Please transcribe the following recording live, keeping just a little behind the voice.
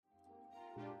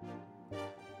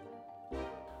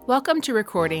Welcome to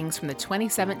recordings from the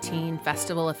 2017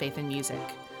 Festival of Faith and Music.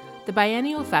 The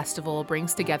biennial festival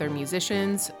brings together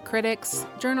musicians, critics,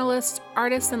 journalists,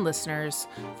 artists, and listeners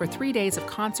for 3 days of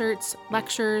concerts,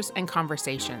 lectures, and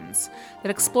conversations that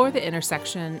explore the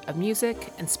intersection of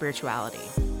music and spirituality.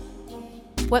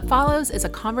 What follows is a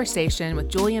conversation with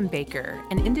Julian Baker,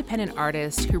 an independent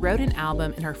artist who wrote an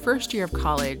album in her first year of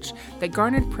college that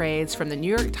garnered praise from the New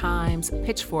York Times,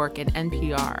 Pitchfork, and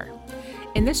NPR.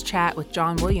 In this chat with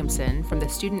John Williamson from the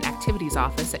Student Activities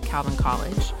Office at Calvin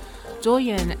College,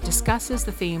 Julian discusses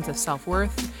the themes of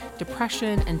self-worth,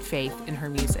 depression, and faith in her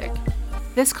music.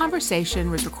 This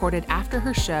conversation was recorded after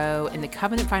her show in the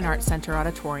Covenant Fine Arts Center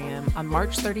Auditorium on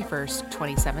March 31st,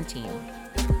 2017.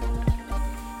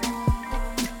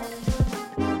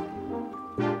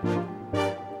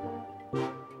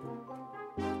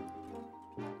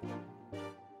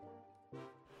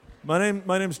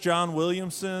 My name's John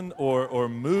Williamson, or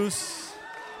Moose.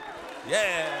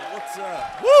 Yeah, what's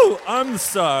up? Woo! I'm the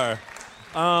star.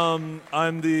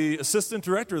 I'm the assistant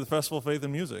director of the Festival of Faith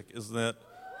and Music. Isn't that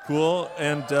cool?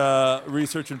 And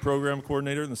research and program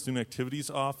coordinator in the Student Activities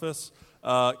Office.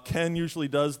 Ken usually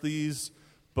does these,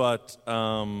 but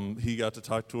he got to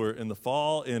talk to her in the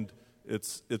fall, and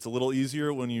it's a little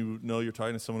easier when you know you're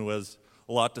talking to someone who has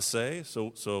a lot to say.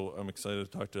 So I'm excited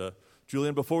to talk to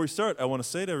Julian. Before we start, I want to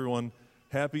say to everyone,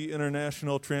 Happy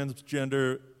International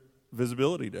Transgender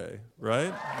Visibility Day,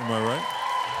 right? Am I right?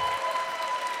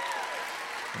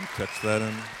 Let me catch that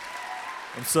in.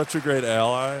 I'm such a great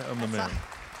ally. I'm the man.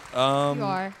 You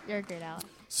are. You're a great ally.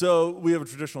 So we have a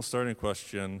traditional starting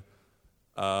question,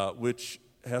 which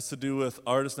has to do with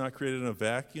artists not created in a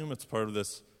vacuum. It's part of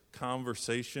this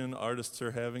conversation artists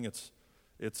are having.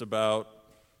 It's about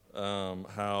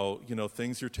how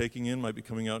things you're taking in might be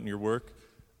coming out in your work,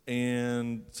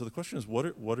 and so the question is, what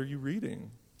are you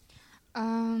reading? I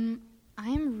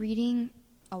am reading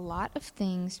a lot of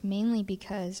things, mainly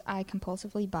because I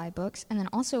compulsively buy books, and then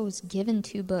also was given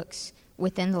 2 books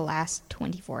within the last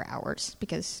 24 hours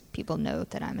because people know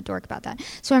that I'm a dork about that.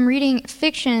 So I'm reading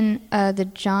fiction, the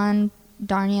John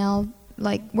Darnielle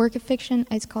work of fiction.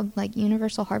 It's called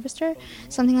Universal Harvester,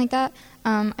 something like that.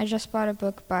 I just bought a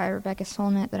book by Rebecca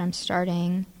Solnit that I'm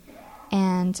starting,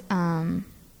 and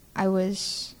I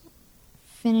was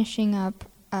finishing up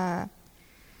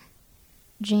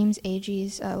James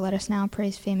Agee's Let Us Now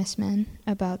Praise Famous Men,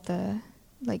 about the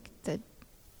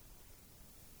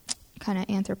kind of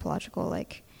anthropological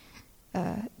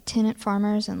tenant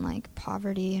farmers and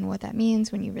poverty and what that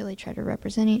means when you really try to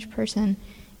represent each person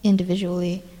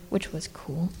individually, which was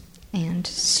cool and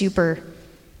super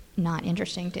not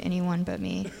interesting to anyone but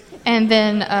me. And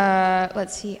then,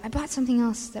 let's see, I bought something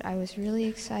else that I was really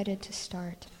excited to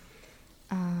start.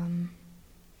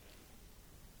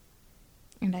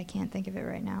 And I can't think of it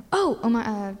right now.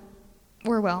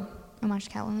 Orwell, Homage to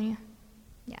Catalonia.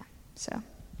 Yeah, so,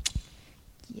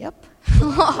 yep.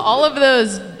 All of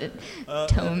those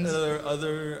tomes. Are there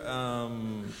other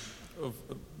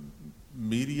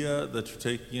media that you're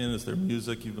taking in? Is there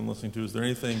music you've been listening to? Is there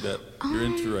anything that you're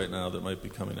into right now that might be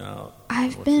coming out?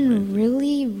 I've been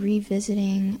really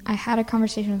revisiting. I had a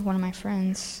conversation with one of my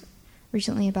friends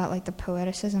recently about the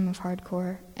poeticism of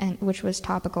hardcore, and which was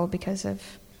topical because of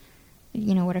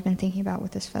what I've been thinking about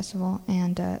with this festival.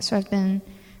 And so I've been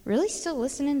really still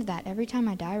listening to that Every Time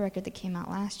I Die record that came out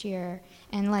last year,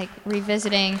 and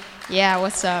revisiting. Yeah,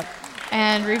 what's up?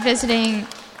 And revisiting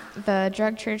the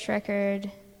Drug Church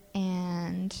record.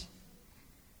 And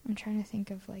I'm trying to think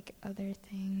of other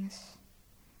things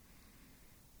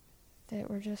that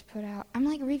were just put out. I'm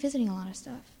revisiting a lot of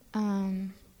stuff.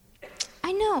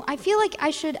 I know. I feel like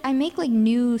I make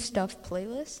new stuff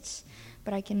playlists,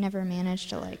 but I can never manage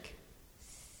to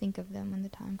think of them when the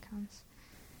time comes.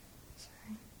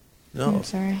 Sorry. No. I'm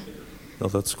sorry. No,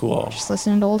 that's cool. Just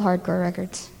listening to old hardcore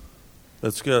records.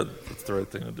 That's good. That's the right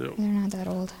thing to do. They're not that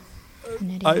old. I'm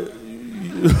an idiot. I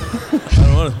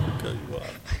don't want to cut you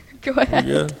off. Go ahead.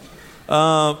 You good?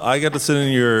 I got to sit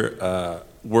in your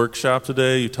workshop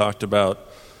today. You talked about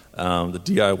the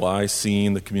DIY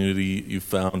scene, the community you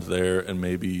found there, and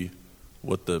maybe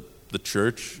what the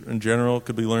church in general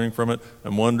could be learning from it.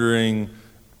 I'm wondering,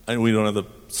 and we don't have the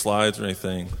slides or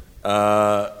anything.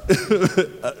 I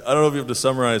don't know if you have to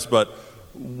summarize, but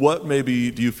what maybe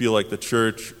do you feel like the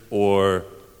church or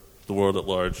the world at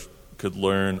large could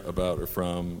learn about or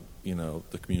from,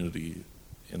 the community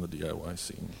in the DIY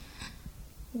scene?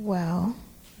 Well,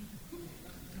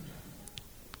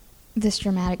 this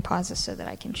dramatic pause is so that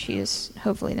I can choose,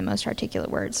 hopefully, the most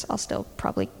articulate words. I'll still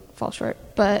probably fall short.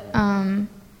 But I'm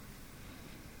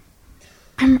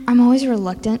always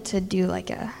reluctant to do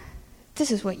this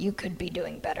is what you could be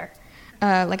doing better.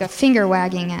 like a finger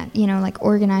wagging at, like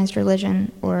organized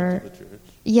religion or,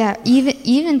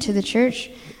 even to the church,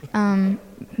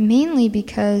 mainly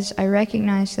because I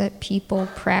recognize that people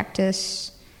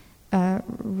practice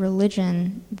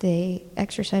religion, they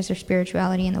exercise their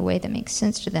spirituality in the way that makes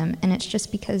sense to them, and it's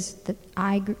just because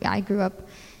I grew up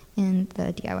in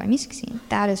the DIY music scene.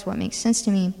 That is what makes sense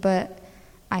to me, but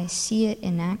I see it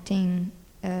enacting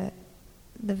the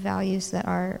values that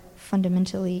are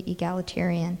fundamentally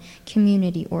egalitarian,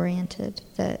 community-oriented,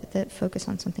 that focus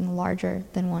on something larger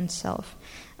than oneself,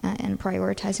 and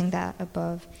prioritizing that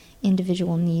above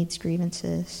individual needs,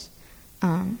 grievances.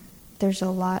 There's a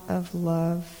lot of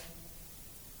love.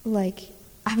 Like,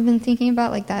 I've been thinking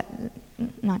about, like, that,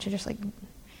 not to just, like,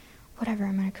 whatever,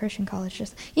 I'm in a Christian college,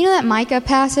 just, that Micah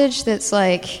passage that's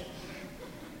like,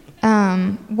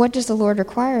 what does the Lord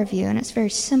require of you? And it's very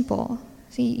simple.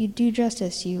 So you do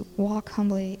justice, you walk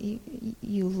humbly,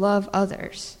 you love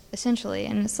others, essentially.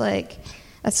 And it's like,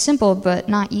 that's simple but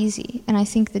not easy. And I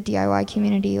think the DIY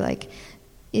community, like,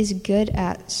 is good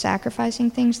at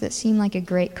sacrificing things that seem like a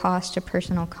great cost to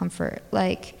personal comfort.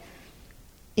 Like,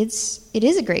 it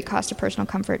is a great cost to personal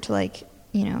comfort to, like,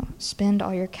 spend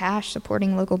all your cash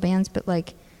supporting local bands, but,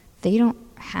 like, they don't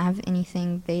have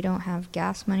anything. They don't have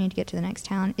gas money to get to the next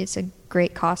town. It's a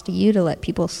great cost to you to let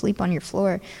people sleep on your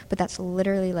floor, but that's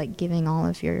literally like giving all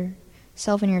of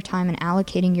yourself and your time and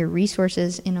allocating your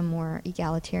resources in a more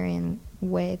egalitarian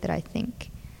way that I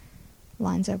think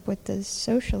lines up with the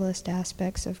socialist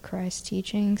aspects of Christ's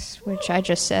teachings, which I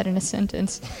just said in a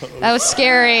sentence. That was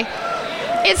scary.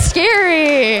 It's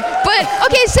scary. But,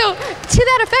 okay, so to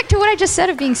that effect, to what I just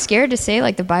said of being scared to say,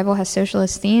 like, the Bible has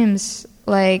socialist themes,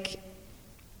 like,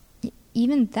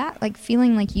 even that, like,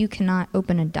 feeling like you cannot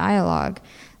open a dialogue,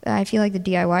 I feel like the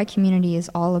DIY community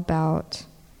is all about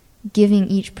giving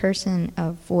each person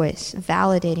a voice,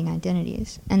 validating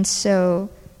identities. And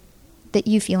so that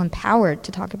you feel empowered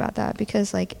to talk about that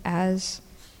because, like, as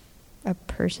a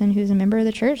person who's a member of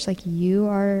the church, like, you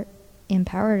are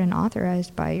empowered and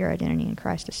authorized by your identity in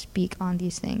Christ to speak on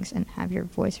these things and have your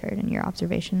voice heard and your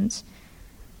observations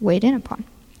weighed in upon.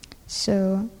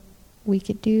 So we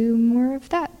could do more of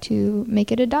that to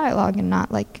make it a dialogue and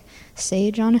not like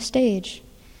sage on a stage,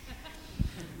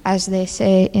 as they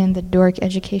say in the dork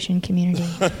education community.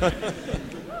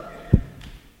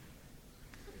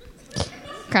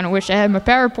 Kind of wish I had my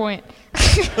PowerPoint.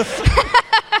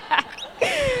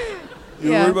 You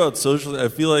were about social. I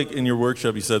feel like in your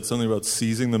workshop you said something about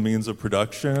seizing the means of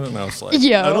production, and I was like,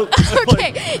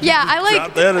 okay, yeah, I like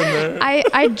drop that in there.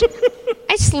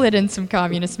 I slid in some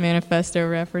Communist Manifesto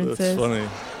references.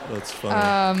 That's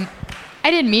funny. I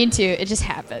didn't mean to. It just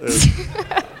happens.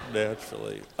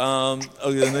 Naturally.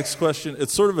 Okay, the next question.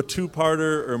 It's sort of a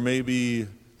two-parter, or maybe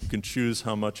you can choose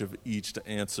how much of each to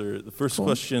answer. The first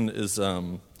question is,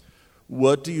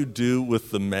 what do you do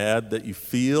with the mad that you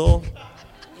feel?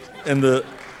 And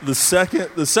the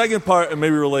second part, and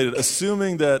maybe related,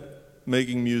 assuming that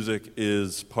making music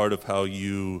is part of how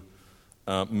you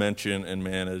mention and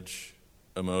manage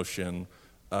emotion,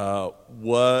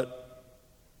 what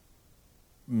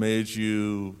made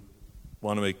you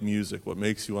want to make music? What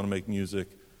makes you want to make music?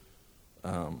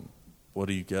 What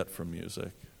do you get from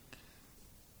music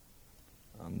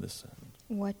on this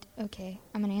end? Okay,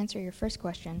 I'm going to answer your first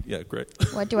question. Yeah, great.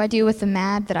 What do I do with the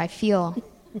mad that I feel?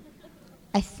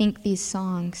 I think these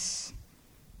songs,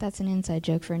 that's an inside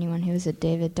joke for anyone who was at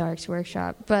David Dark's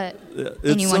workshop, but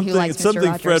anyone who likes Mr. Rogers. It's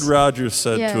something Fred Rogers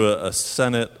said to a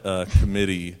Senate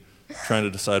committee trying to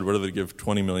decide whether to give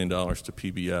 $20 million to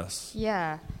PBS.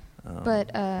 Yeah,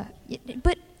 but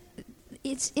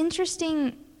it's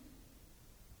interesting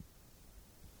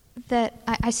that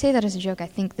I say that as a joke. I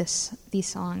think these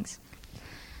songs,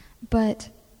 but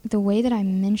the way that I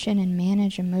mention and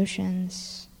manage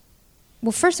emotions.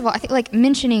 Well, first of all, I think like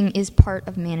mentioning is part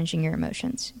of managing your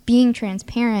emotions. Being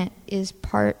transparent is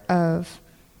part of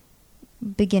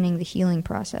beginning the healing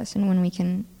process. And when we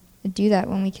can do that,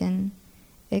 when we can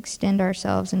extend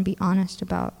ourselves and be honest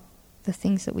about the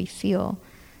things that we feel,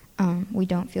 we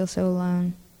don't feel so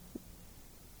alone.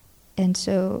 And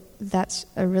so that's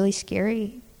a really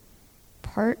scary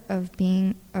part of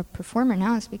being a performer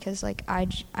now, is because like I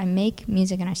make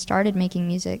music, and I started making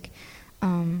music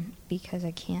because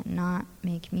I can't not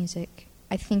make music.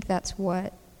 I think that's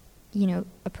what,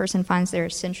 a person finds their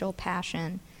essential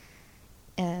passion,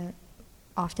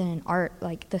 often in art,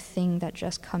 like the thing that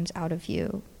just comes out of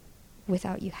you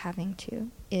without you having to.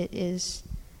 It is,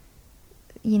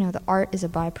 the art is a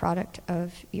byproduct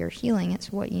of your healing.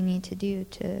 It's what you need to do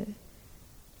to,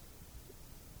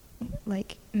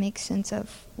 like, make sense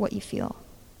of what you feel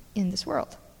in this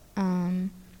world.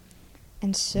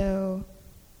 And so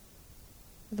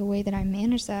the way that I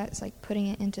manage that is like putting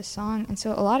it into song. And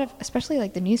so a lot of, especially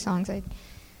like the new songs, I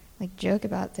like joke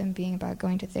about them being about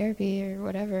going to therapy or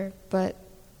whatever, but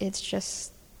it's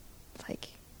just like,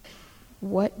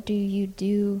 what do you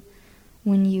do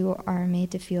when you are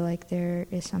made to feel like there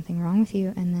is something wrong with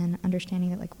you, and then understanding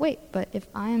that, like, wait, but if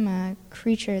I'm a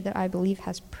creature that I believe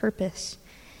has purpose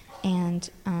and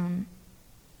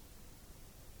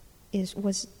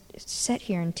was set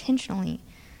here intentionally,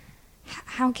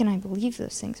 how can I believe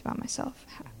those things about myself?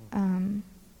 And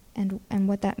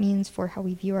what that means for how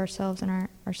we view ourselves and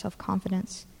our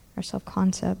self-confidence, our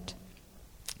self-concept,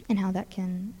 and how that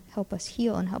can help us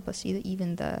heal and help us see that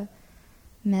even the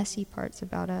messy parts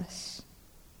about us,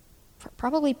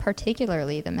 probably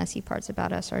particularly the messy parts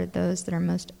about us, are those that are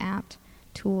most apt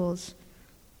tools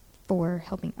for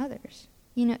helping others.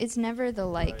 You know, it's never the,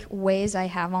 like, ways I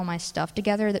have all my stuff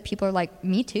together that people are like,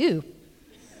 me too.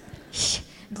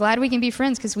 Glad we can be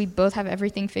friends because we both have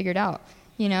everything figured out.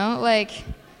 You know, like,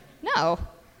 no.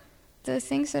 The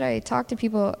things that I talk to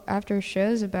people after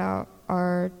shows about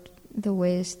are the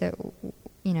ways that,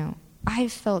 you know,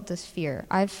 I've felt this fear.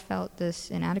 I've felt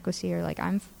this inadequacy, or like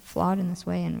I'm flawed in this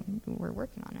way, and we're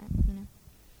working on it, you know.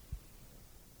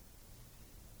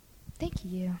 Thank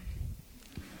you.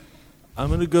 I'm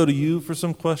going to go to you for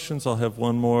some questions. I'll have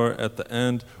one more at the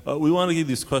end. We want to give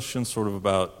these questions sort of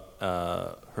about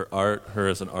her art, her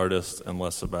as an artist, and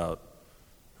less about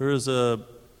her as a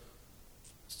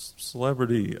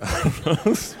celebrity.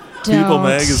 People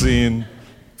magazine.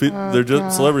 They're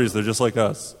just celebrities. They're just like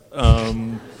us.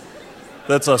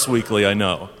 That's Us Weekly, I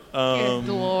know. Good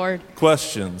Lord.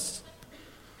 Questions?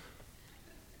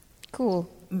 Cool.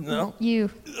 No?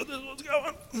 You. What's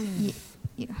going?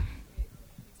 You.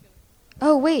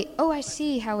 Oh, wait. Oh, I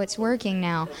see how it's working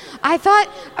now. I thought,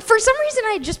 for some reason,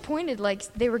 I just pointed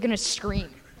like they were going to scream.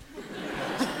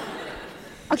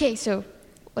 Okay, so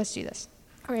let's do this.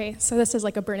 Okay, so this is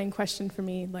like a burning question for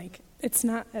me. Like, it's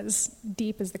not as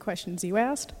deep as the questions you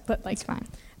asked, but like, it's fine.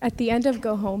 At the end of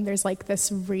Go Home, there's like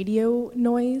this radio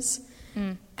noise,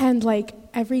 and like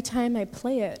every time I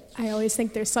play it, I always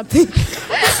think there's something.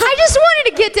 I just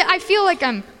wanted to get to. I feel like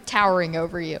I'm towering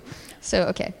over you. So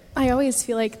okay. I always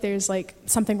feel like there's like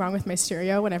something wrong with my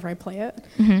stereo whenever I play it,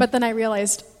 but then I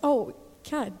realized, oh,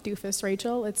 God, doofus,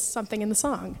 Rachel, it's something in the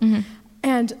song,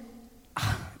 and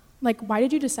like, why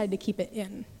did you decide to keep it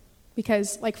in?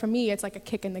 Because, like, for me, it's like a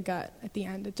kick in the gut at the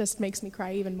end. It just makes me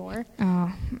cry even more.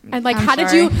 Oh, and like, I'm how sorry.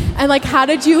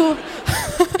 did you?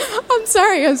 I'm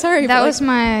sorry. That was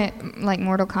my like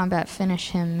Mortal Kombat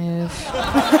finish him move.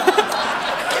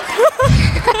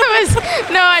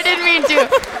 I didn't mean to.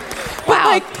 Wow,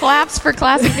 like, claps for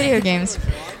classic video games.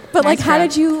 But nice like, how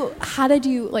did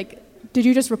you like? Did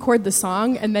you just record the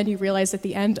song and then you realized at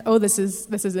the end, oh, this is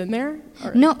in there?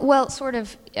 Or? No, well, sort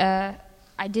of.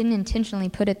 I didn't intentionally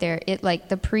put it there. It like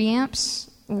the preamps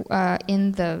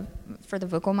for the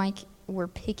vocal mic were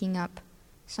picking up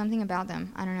something about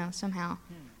them. I don't know, somehow.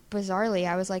 Bizarrely,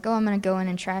 I was like, oh, I'm going to go in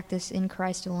and track this In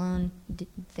Christ Alone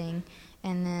thing.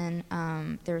 And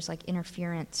then there was like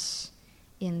interference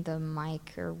in the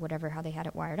mic or whatever, how they had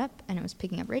it wired up. And it was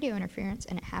picking up radio interference.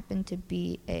 And it happened to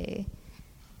be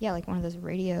like one of those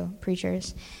radio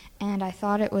preachers. And I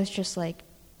thought it was just like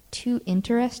too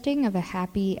interesting of a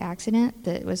happy accident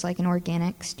that it was like an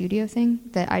organic studio thing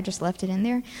that I just left it in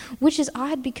there, which is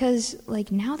odd because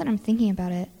like now that I'm thinking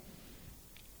about it,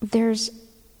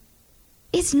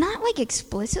 it's not like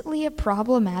explicitly a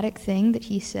problematic thing that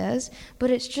he says,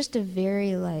 but it's just a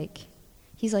very like,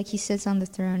 he's like, he sits on the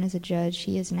throne as a judge,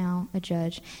 he is now a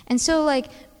judge. And so like,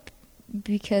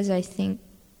 because I think,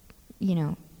 you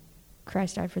know,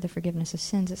 Christ died for the forgiveness of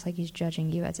sins, it's like he's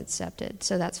judging you as accepted,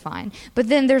 so that's fine. But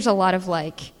then there's a lot of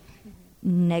like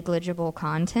negligible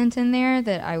content in there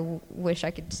that I wish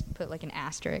I could just put like an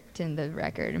asterisk in the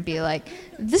record and be like,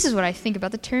 this is what I think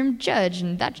about the term judge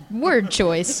and that word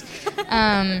choice.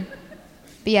 But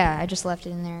yeah, I just left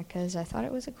it in there because I thought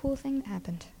it was a cool thing that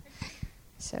happened.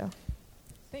 So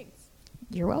Thanks.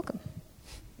 You're welcome.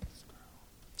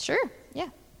 Sure, yeah.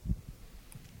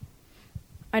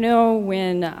 I know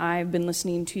when I've been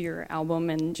listening to your album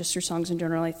and just your songs in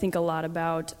general, I think a lot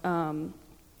about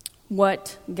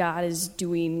what God is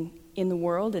doing in the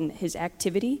world and his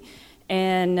activity.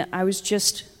 And I was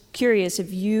just curious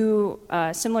if you,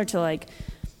 similar to like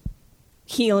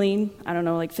healing, I don't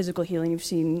know, like physical healing, you've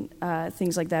seen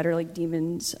things like that, or like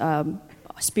demons,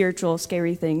 spiritual,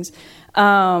 scary things.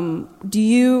 Do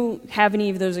you have any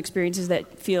of those experiences that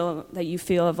you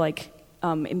feel have like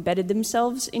embedded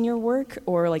themselves in your work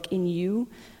or like in you,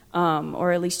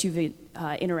 or at least you've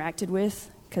interacted with?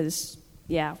 Because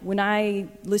when I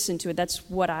listen to it, that's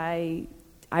what I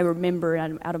remember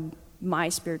out of my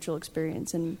spiritual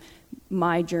experience and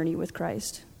my journey with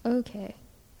Christ. Okay.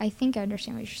 I think I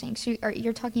understand what you're saying. So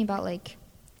you're talking about, like,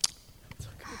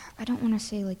 I don't want to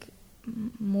say, like,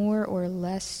 more or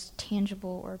less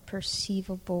tangible or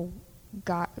perceivable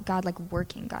God like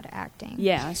working, God acting.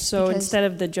 Yeah, so instead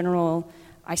of the general,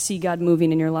 I see God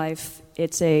moving in your life,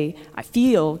 it's I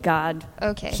feel God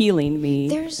healing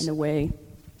me in a way.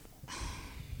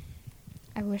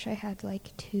 I wish I had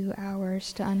like 2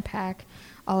 hours to unpack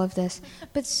all of this.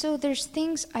 But so there's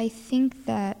things I think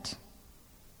that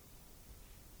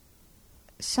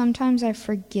sometimes I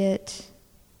forget.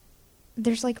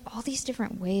 There's like all these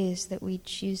different ways that we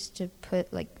choose to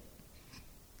put like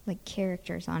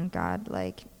characters on God,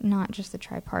 like not just the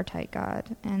tripartite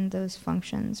God and those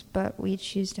functions, but we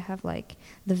choose to have like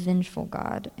the vengeful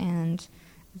God and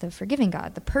the forgiving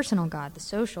God, the personal God, the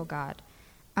social God.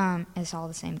 It's all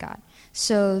the same God.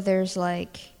 So there's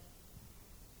like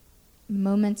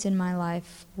moments in my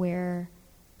life where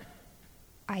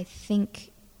I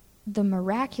think the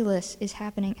miraculous is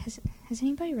happening. Has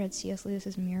anybody read C.S.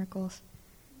 Lewis's Miracles?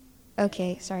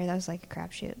 Okay, sorry, that was like a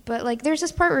crapshoot. But like, there's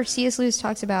this part where C.S. Lewis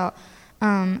talks about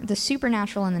the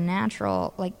supernatural and the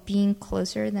natural like being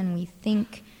closer than we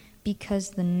think,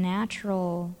 because the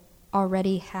natural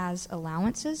already has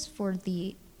allowances for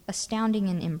the astounding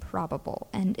and improbable,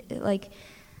 and like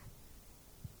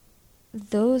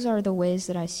those are the ways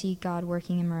that I see God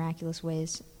working in miraculous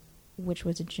ways, which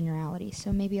was a generality.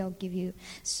 So maybe I'll give you,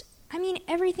 I mean,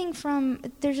 everything from,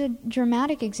 there's a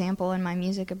dramatic example in my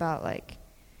music about like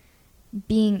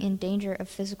being in danger of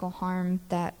physical harm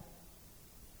that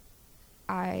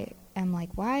I am like,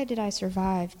 why did I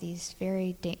survive these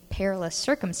very perilous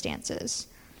circumstances?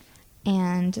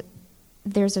 And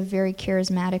there's a very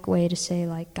charismatic way to say,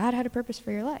 like, God had a purpose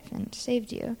for your life and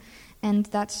saved you. And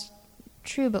that's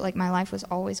true, but, like, my life was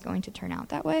always going to turn out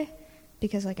that way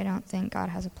because, like, I don't think God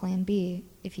has a plan B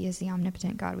if he is the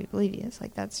omnipotent God we believe he is.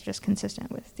 Like, that's just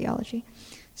consistent with theology.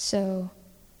 So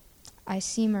I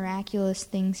see miraculous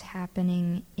things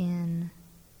happening in,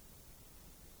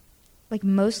 like,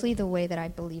 mostly the way that I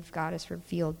believe God is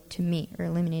revealed to me or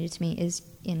illuminated to me is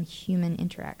in human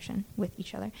interaction with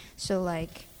each other. So,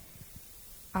 like,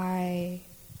 I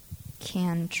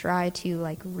can try to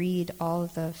like read all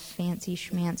of the fancy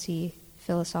schmancy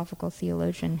philosophical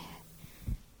theologian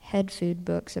head food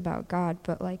books about God,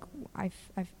 but like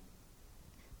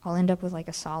I'll end up with like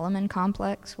a Solomon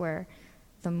complex where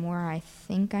the more I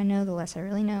think I know, the less I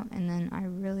really know, and then I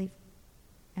really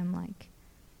am like,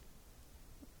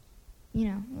 you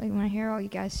know, like when I hear all you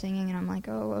guys singing and I'm like,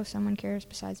 oh, someone cares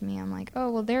besides me, I'm like, oh,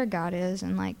 well, there God is,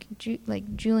 and like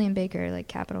Julian Baker, like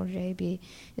capital JB,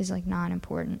 is like not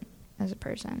important as a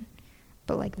person,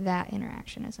 but like that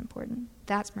interaction is important.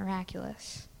 That's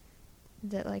miraculous.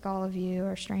 That like all of you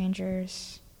are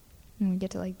strangers, and we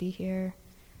get to like be here.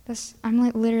 I'm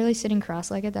like literally sitting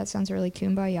cross-legged. That sounds really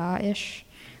kumbaya-ish,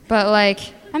 but like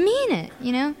I mean it,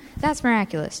 you know. That's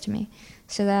miraculous to me.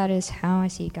 So that is how I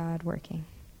see God working.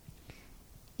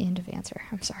 End of answer.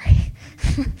 I'm sorry.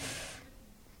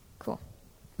 Cool.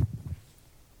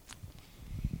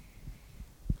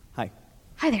 Hi.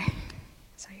 Hi there.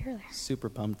 Saw you earlier. Super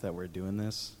pumped that we're doing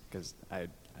this because I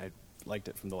liked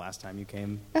it from the last time you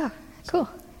came. Oh, cool.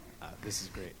 So, this is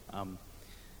great.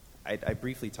 I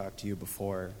briefly talked to you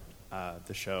before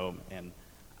the show, and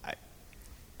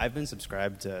I've been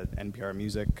subscribed to NPR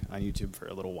Music on YouTube for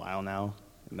a little while now,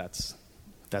 and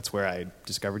that's where I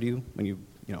discovered you when you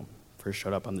first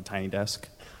showed up on the tiny desk.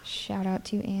 Shout out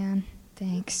to Ann.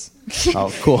 Thanks.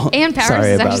 Oh, cool. Ann Powers Sorry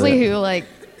is about actually it. who like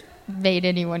made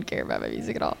anyone care about my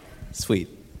music at all. Sweet.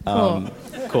 Cool.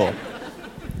 Cool.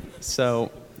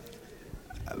 So,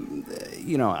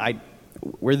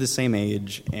 we're the same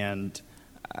age, and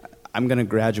I'm going to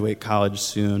graduate college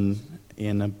soon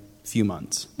in a few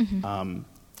months. Mm-hmm.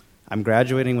 I'm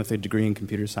graduating with a degree in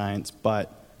computer science,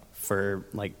 but for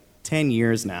like 10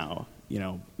 years now,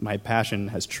 my passion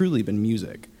has truly been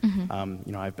music.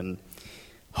 Mm-hmm. I've been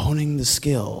honing the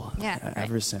skill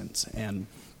ever right. since. And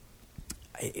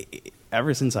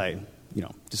ever since I,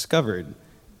 discovered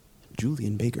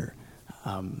Julian Baker,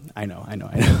 I know.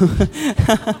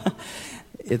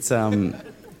 It's,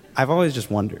 I've always just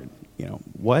wondered,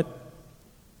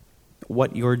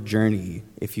 what your journey,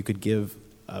 if you could give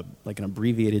like an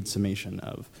abbreviated summation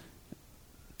of,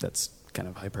 that's kind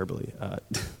of hyperbole,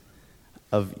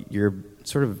 of your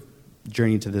sort of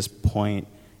journey to this point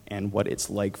and what it's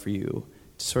like for you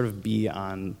to sort of be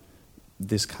on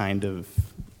this kind of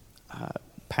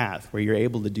path where you're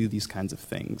able to do these kinds of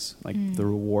things, like the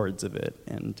rewards of it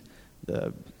and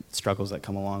the struggles that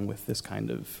come along with this kind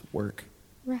of work.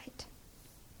 Right.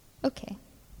 Okay.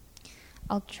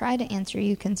 I'll try to answer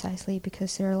you concisely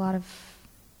because there are a lot of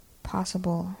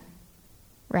possible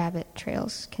rabbit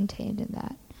trails contained in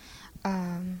that.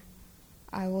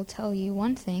 I will tell you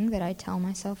one thing that I tell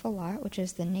myself a lot, which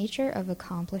is the nature of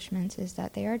accomplishments is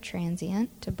that they are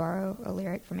transient, to borrow a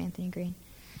lyric from Anthony Green.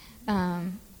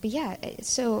 But yeah,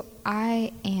 so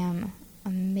I am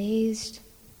amazed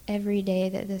every day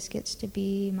that this gets to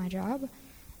be my job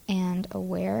and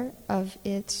aware of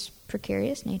its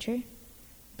precarious nature,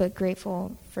 but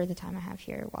grateful for the time I have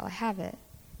here while I have it.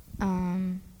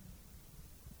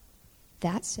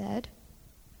 That said,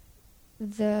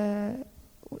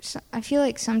 I feel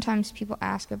like sometimes people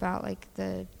ask about like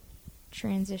the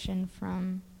transition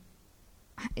from.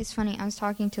 It's funny. I was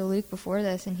talking to Luke before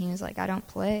this, and he was like, "I don't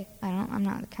play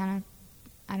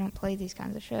these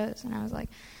kinds of shows." And I was like,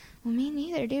 "Well, me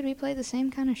neither, dude. We play the same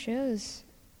kind of shows,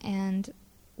 and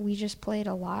we just played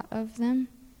a lot of them,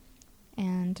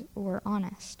 and we're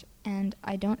honest. And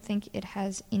I don't think it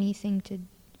has anything to,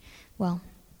 well."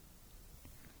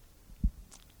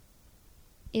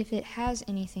 If it has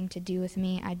anything to do with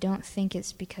me, I don't think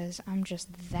it's because I'm just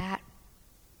that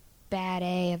bad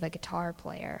of a guitar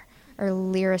player or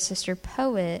lyricist or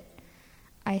poet.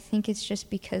 I think it's just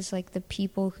because, like, the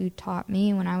people who taught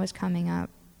me when I was coming up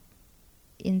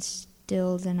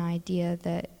instilled an idea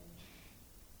that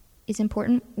it's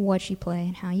important what you play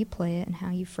and how you play it and how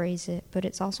you phrase it, but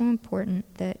it's also important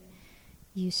that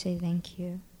you say thank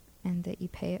you and that you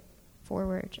pay it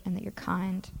forward and that you're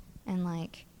kind and,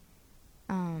 like,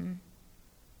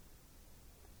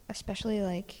 especially,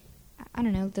 like, I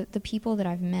don't know, the people that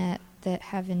I've met that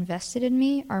have invested in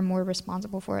me are more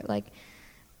responsible for it. Like,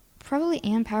 probably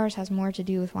Ann Powers has more to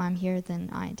do with why I'm here than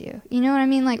I do. You know what I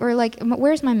mean? Like, or like,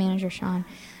 where's my manager, Sean?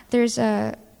 There's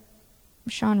Sean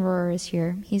Rohrer is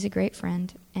here. He's a great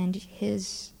friend, and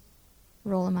his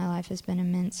role in my life has been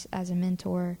immense as a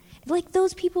mentor. Like,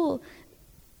 those people,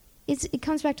 it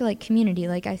comes back to, like, community.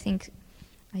 Like, I think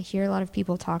I hear a lot of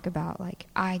people talk about, like,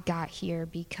 I got here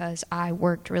because I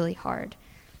worked really hard.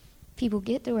 People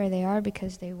get to where they are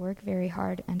because they work very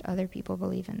hard and other people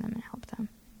believe in them and help them.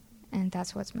 And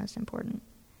that's what's most important.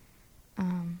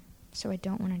 So I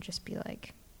don't want to just be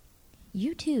like,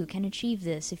 you too can achieve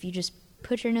this if you just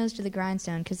put your nose to the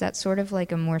grindstone, because that's sort of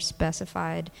like a more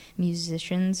specified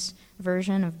musician's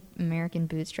version of American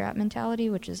bootstrap mentality,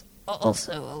 which is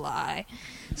also a lie.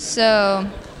 So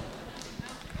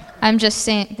I'm just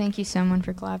saying, thank you someone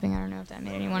for clapping. I don't know if that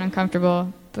made anyone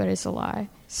uncomfortable, but it's a lie.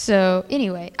 So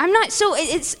anyway, and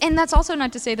that's also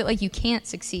not to say that, like, you can't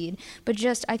succeed, but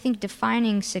just, I think,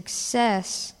 defining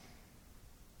success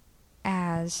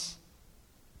as,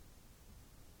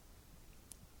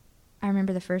 I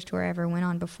remember the first tour I ever went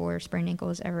on before Sprained Ankle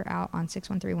was ever out on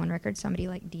 6131 Records, somebody,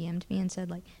 like, DM'd me and said,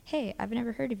 like, hey, I've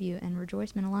never heard of you, and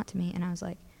Rejoice meant a lot to me, and I was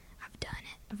like, I've done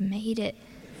it, I've made it.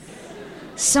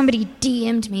 Somebody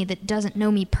DM'd me that doesn't know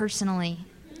me personally.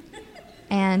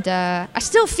 And I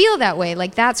still feel that way.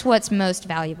 Like, that's what's most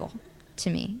valuable to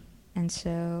me. And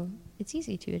so it's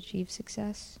easy to achieve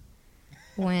success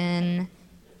when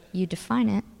you define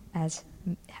it as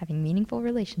having meaningful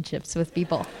relationships with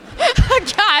people.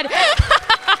 God.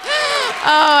 Oh,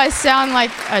 I sound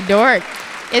like a dork.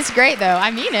 It's great, though.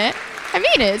 I mean it.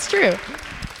 It's true.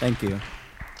 Thank you.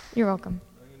 You're welcome.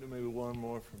 I'm going to do maybe one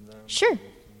more from them. Sure.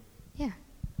 Yeah.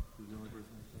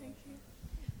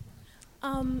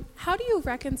 How do you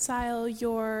reconcile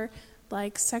your,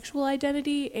 like, sexual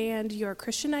identity and your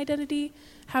Christian identity?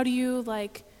 All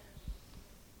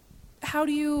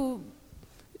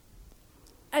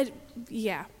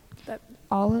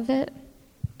of it?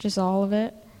 Just all of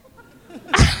it?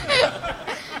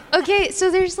 Okay,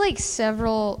 so there's, like,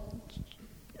 several,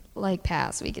 like,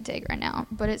 paths we could take right now,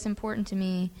 but it's important to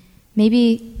me,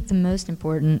 maybe the most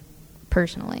important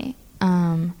personally,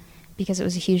 because it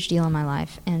was a huge deal in my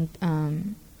life, and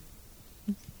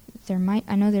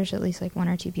I know there's at least, like, one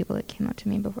or two people that came up to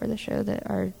me before the show that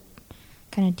are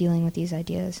kind of dealing with these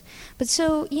ideas. But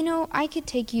so, you know, I could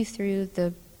take you through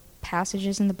the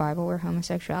passages in the Bible where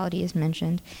homosexuality is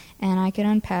mentioned, and I could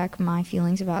unpack my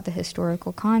feelings about the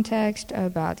historical context,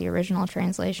 about the original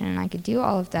translation, and I could do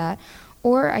all of that.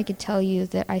 Or I could tell you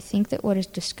that I think that what is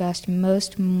discussed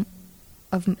most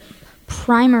of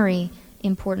primary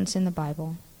importance in the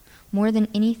Bible, more than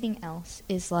anything else,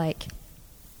 is, like,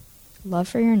 love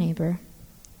for your neighbor.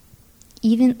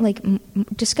 Even, like,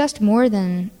 discussed more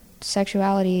than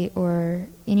sexuality or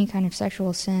any kind of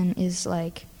sexual sin is,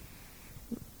 like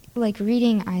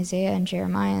reading Isaiah and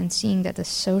Jeremiah and seeing that the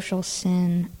social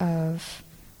sin of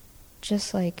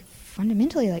just, like,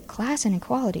 fundamentally, like, class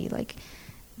inequality, like,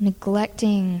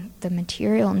 neglecting the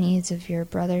material needs of your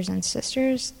brothers and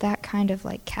sisters, that kind of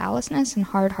like callousness and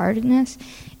hard-heartedness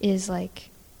is like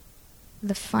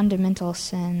the fundamental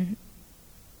sin.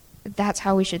 That's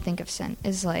how we should think of sin,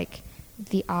 is like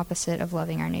the opposite of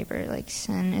loving our neighbor. Like,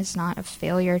 sin is not a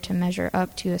failure to measure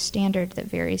up to a standard that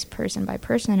varies person by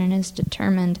person and is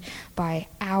determined by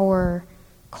our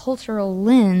cultural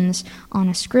lens on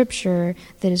a scripture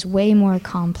that is way more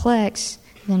complex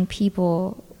than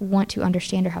people want to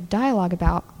understand or have dialogue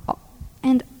about.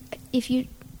 And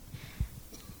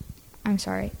I'm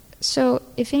sorry. So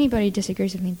if anybody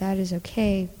disagrees with me, that is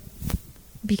okay,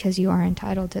 because you are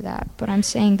entitled to that. But I'm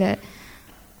saying that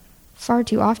far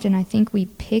too often I think we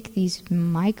pick these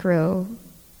micro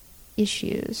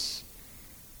issues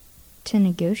to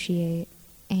negotiate.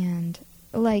 And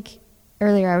like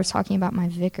earlier I was talking about my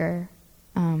vicar,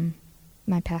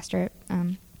 my pastor at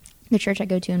the church I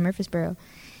go to in Murfreesboro,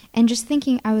 and just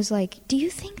thinking, I was like, do you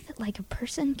think that like a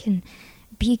person can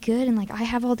be good and like I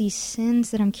have all these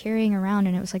sins that I'm carrying around?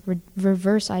 And it was like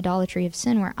reverse idolatry of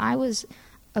sin, where I was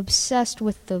obsessed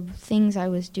with the things I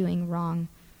was doing wrong.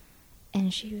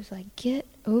 And she was like, get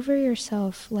over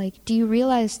yourself. Like, do you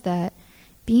realize that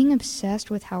being obsessed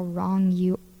with how wrong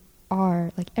you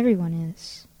are, like everyone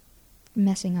is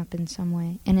messing up in some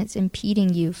way, and it's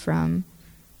impeding you from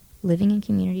living in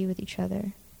community with each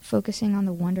other, focusing on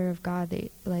the wonder of God. That,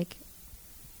 like,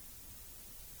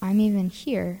 I'm even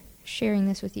here sharing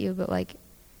this with you, but like,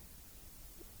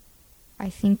 I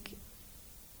think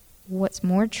what's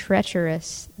more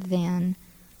treacherous than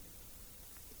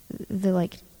the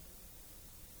like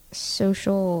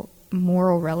social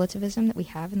moral relativism that we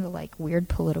have in the like weird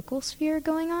political sphere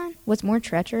going on, what's more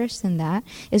treacherous than that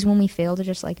is when we fail to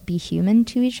just like be human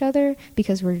to each other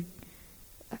because we're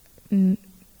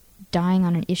dying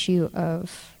on an issue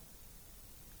of,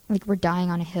 like, we're dying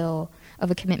on a hill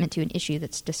of a commitment to an issue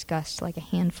that's discussed like a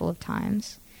handful of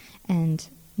times, and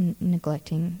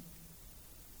neglecting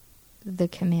the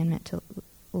commandment to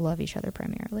love each other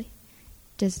primarily.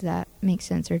 Does that make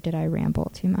sense, or did I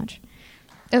ramble too much?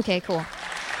 Okay, cool.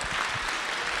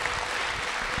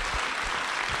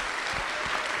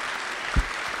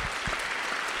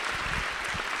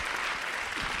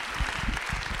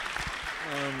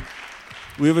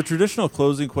 We have a traditional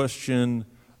closing question,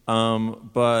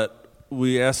 but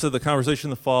we asked the conversation in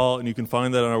the fall, and you can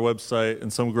find that on our website,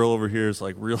 and some girl over here is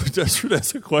like really desperate to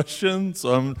ask a question,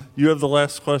 so you have the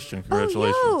last question.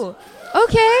 Congratulations. Oh, no.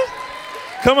 Okay.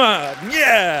 Come on.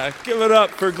 Yeah. Give it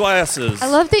up for glasses. I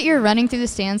love that you're running through the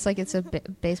stands like it's a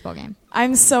baseball game.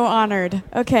 I'm so honored.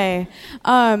 Okay.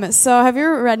 So have you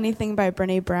ever read anything by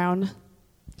Brené Brown?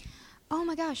 Oh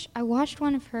my gosh, I watched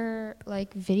one of her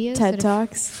like videos. TED that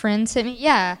Talks? Friends sent me.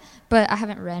 Yeah, but I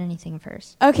haven't read anything of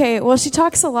hers. Okay, well, she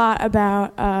talks a lot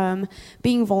about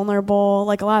being vulnerable,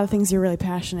 like a lot of things you're really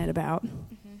passionate about.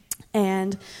 Mm-hmm.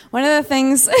 And one of the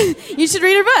things, you should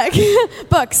read her book.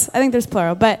 Books, I think there's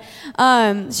plural. But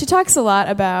she talks a lot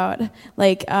about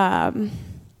like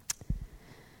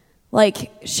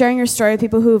sharing your story with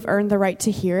people who've earned the right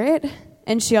to hear it.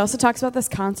 And she also talks about this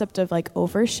concept of like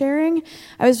oversharing.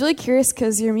 I was really curious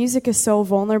because your music is so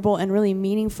vulnerable and really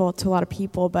meaningful to a lot of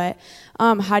people, but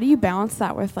how do you balance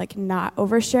that with like not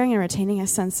oversharing and retaining a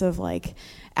sense of like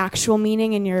actual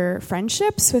meaning in your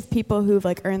friendships with people who've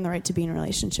like earned the right to be in a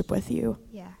relationship with you?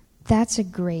 Yeah, that's a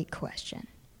great question.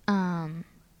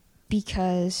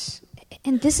 Because,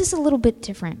 and this is a little bit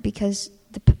different because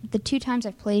the two times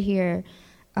I've played here,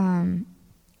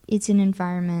 it's an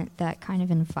environment that kind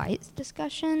of invites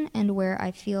discussion, and where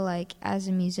I feel like as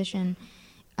a musician,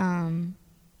 I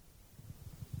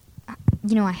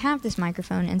have this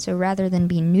microphone, and so rather than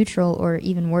be neutral or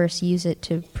even worse, use it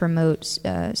to promote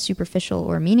superficial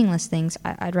or meaningless things,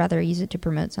 I'd rather use it to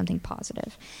promote something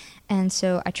positive. And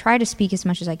so I try to speak as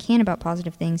much as I can about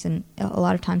positive things, and a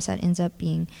lot of times that ends up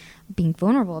being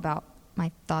vulnerable about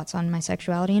my thoughts on my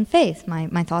sexuality and faith,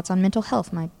 my thoughts on mental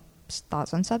health, my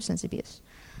thoughts on substance abuse.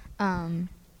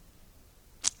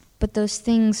 But those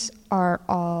things are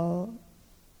all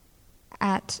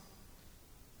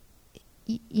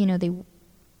they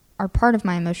are part of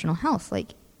my emotional health.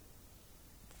 Like,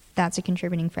 that's a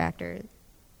contributing factor.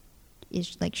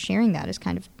 Is like sharing that is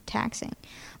kind of taxing,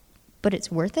 but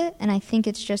it's worth it. And I think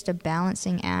it's just a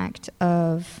balancing act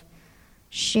of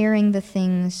sharing the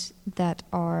things that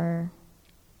are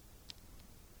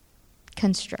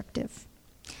constructive.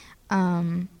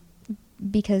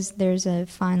 Because there's a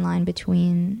fine line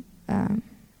between, I'm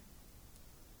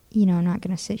not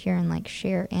going to sit here and like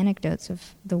share anecdotes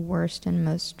of the worst and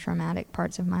most traumatic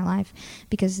parts of my life,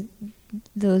 because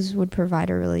those would provide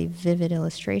a really vivid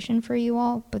illustration for you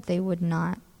all, but they would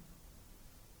not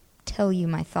tell you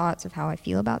my thoughts of how I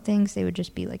feel about things. They would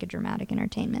just be like a dramatic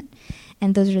entertainment.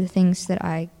 And those are the things that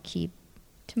I keep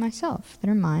to myself, that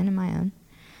are mine and my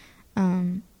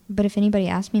own. But if anybody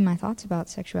asks me my thoughts about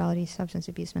sexuality, substance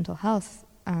abuse, mental health,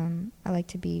 I like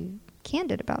to be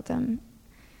candid about them.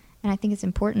 And I think it's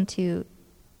important to,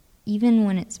 even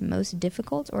when it's most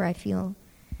difficult or I feel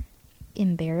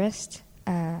embarrassed,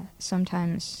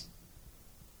 sometimes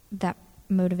that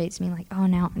motivates me, like, oh,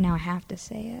 now I have to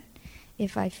say it.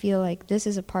 If I feel like this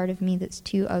is a part of me that's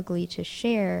too ugly to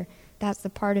share, that's the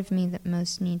part of me that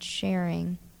most needs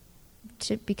sharing,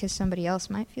 because somebody else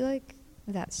might feel like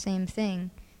that same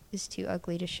thing is too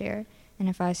ugly to share. And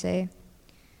if I say,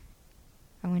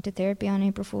 I went to therapy on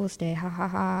April Fool's Day, ha ha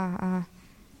ha,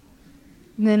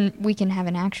 then we can have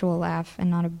an actual laugh and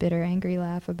not a bitter, angry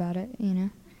laugh about it, you know?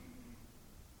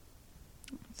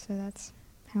 So that's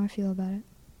how I feel about it.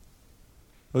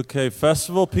 Okay,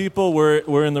 festival people,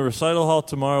 we're in the recital hall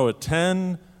tomorrow at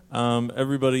 10.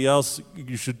 Everybody else,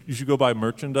 you should go buy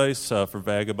merchandise for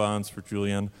Vagabonds, for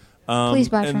Julian. Please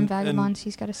buy from Vagabonds.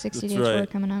 He's got a 60-day tour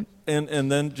coming up.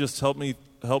 And then just help me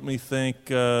thank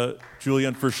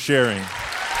Julian for sharing.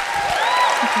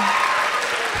 Okay.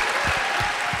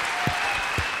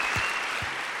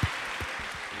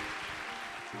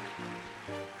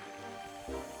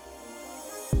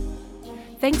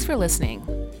 Thanks for listening.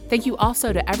 Thank you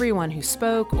also to everyone who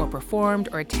spoke or performed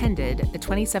or attended the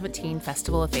 2017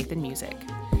 Festival of Faith and Music.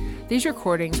 These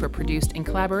recordings were produced in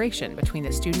collaboration between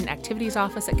the Student Activities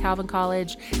Office at Calvin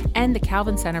College and the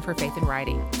Calvin Center for Faith and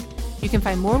Writing. You can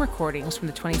find more recordings from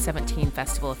the 2017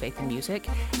 Festival of Faith and Music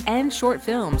and short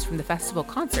films from the festival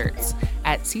concerts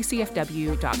at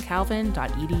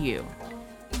ccfw.calvin.edu.